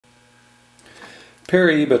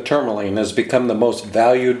Paraiba Tourmaline has become the most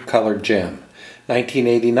valued colored gem.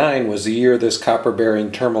 1989 was the year this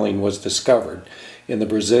copper-bearing tourmaline was discovered in the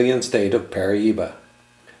Brazilian state of Paraiba.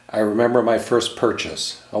 I remember my first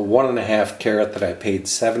purchase, a 1.5 carat that I paid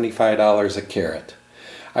 $75 a carat.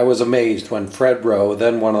 I was amazed when Fred Rowe,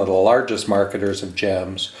 then one of the largest marketers of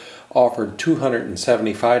gems, offered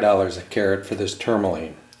 $275 a carat for this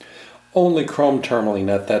tourmaline. Only chrome tourmaline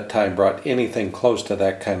at that time brought anything close to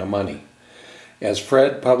that kind of money. As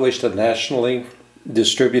Fred published a nationally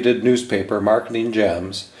distributed newspaper marketing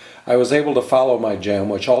gems, I was able to follow my gem,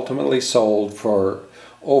 which ultimately sold for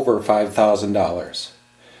over $5,000.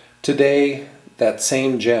 Today, that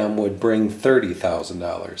same gem would bring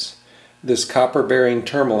 $30,000. This copper-bearing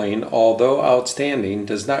tourmaline, although outstanding,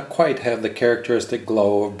 does not quite have the characteristic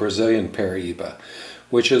glow of Brazilian Paraiba,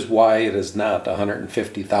 which is why it is not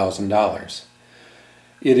 $150,000.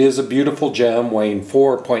 It is a beautiful gem weighing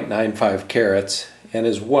 4.95 carats and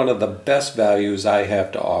is one of the best values I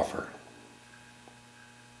have to offer.